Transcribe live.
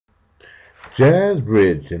Jazz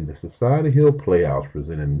Bridge in the Society Hill Playhouse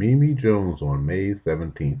presented Mimi Jones on May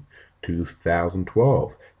 17,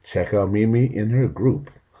 2012. Check out Mimi and her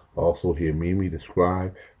group. Also hear Mimi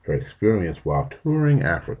describe her experience while touring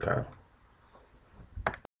Africa.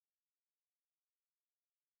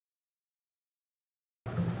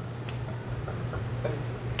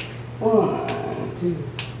 One, two.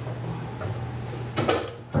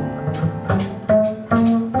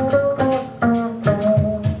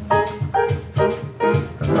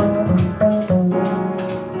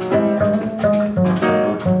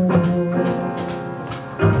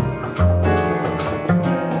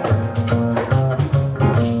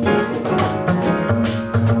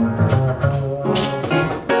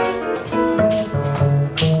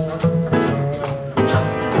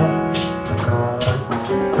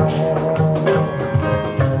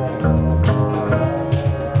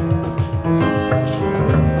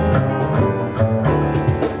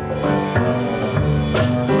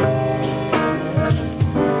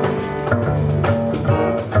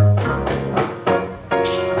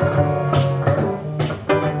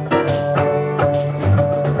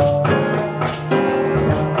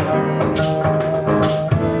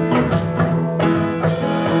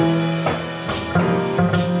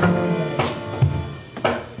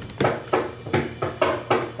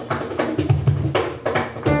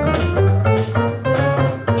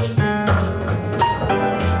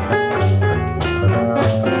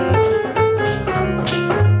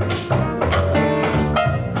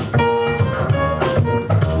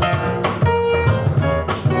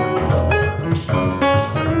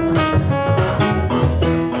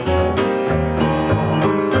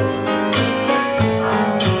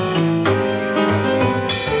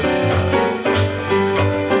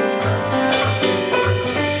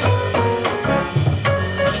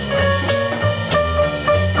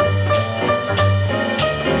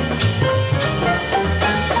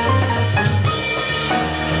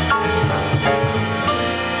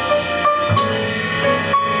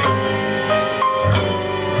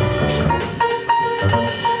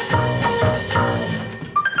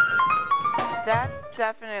 That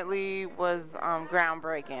definitely was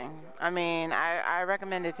groundbreaking. I mean, I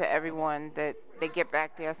recommend it to everyone that they get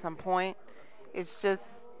back there at some point. It's just,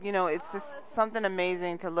 it's just something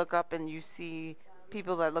amazing to look up and you see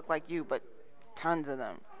people that look like you, but tons of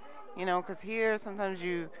them. Because here sometimes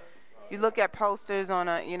you look at posters on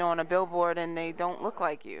a billboard and they don't look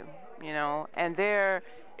like you. And there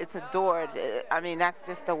it's adored. I mean, that's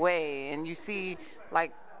just the way. And you see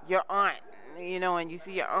like your aunt, and you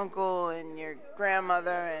see your uncle and your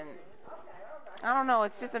grandmother, and I don't know,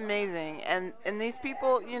 it's just amazing. And these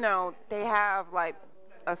people, they have like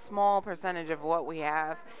a small percentage of what we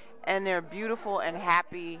have, and they're beautiful and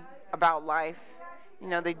happy about life.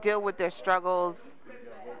 They deal with their struggles,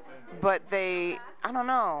 but I don't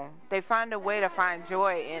know, they find a way to find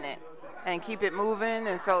joy in it and keep it moving.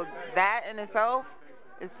 And so that in itself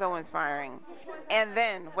is so inspiring. And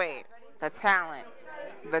then, wait, the talent.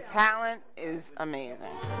 The talent is amazing.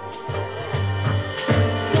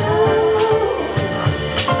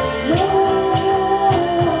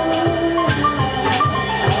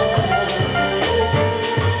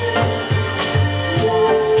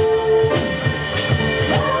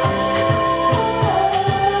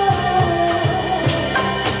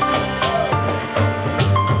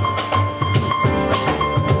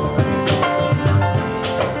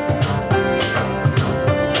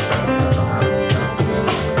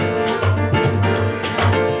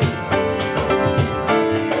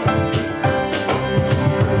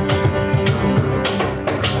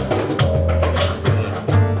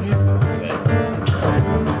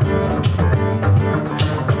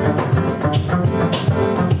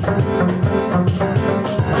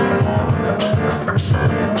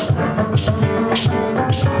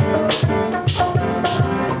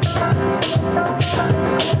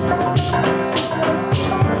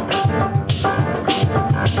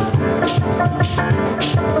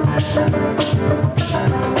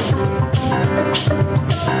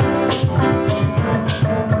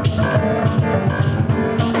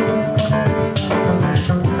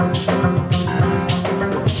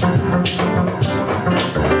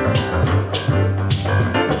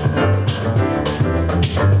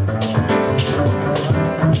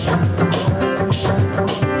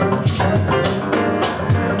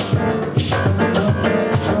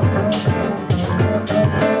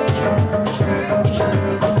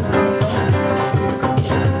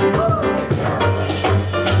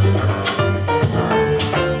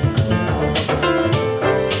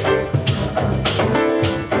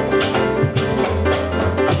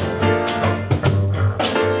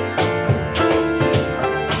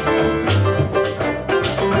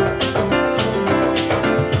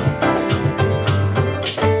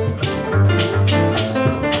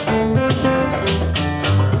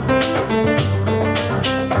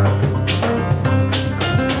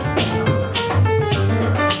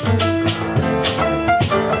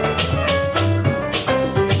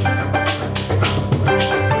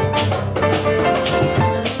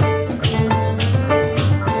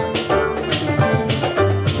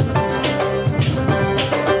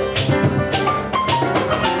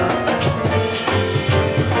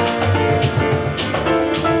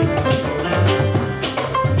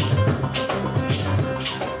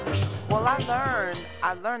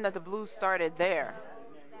 that the blues started there.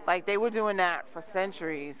 Like, they were doing that for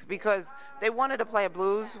centuries because they wanted to play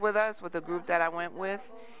blues with us, with the group that I went with.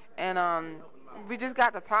 And we just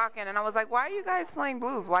got to talking, and I was like, why are you guys playing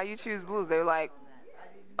blues? Why you choose blues? They were like,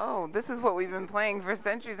 oh, this is what we've been playing for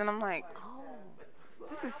centuries. And I'm like, oh,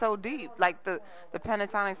 this is so deep. Like, the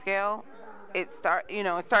pentatonic scale, it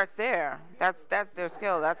starts there. That's their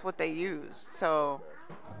scale. That's what they use. So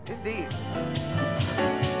it's deep.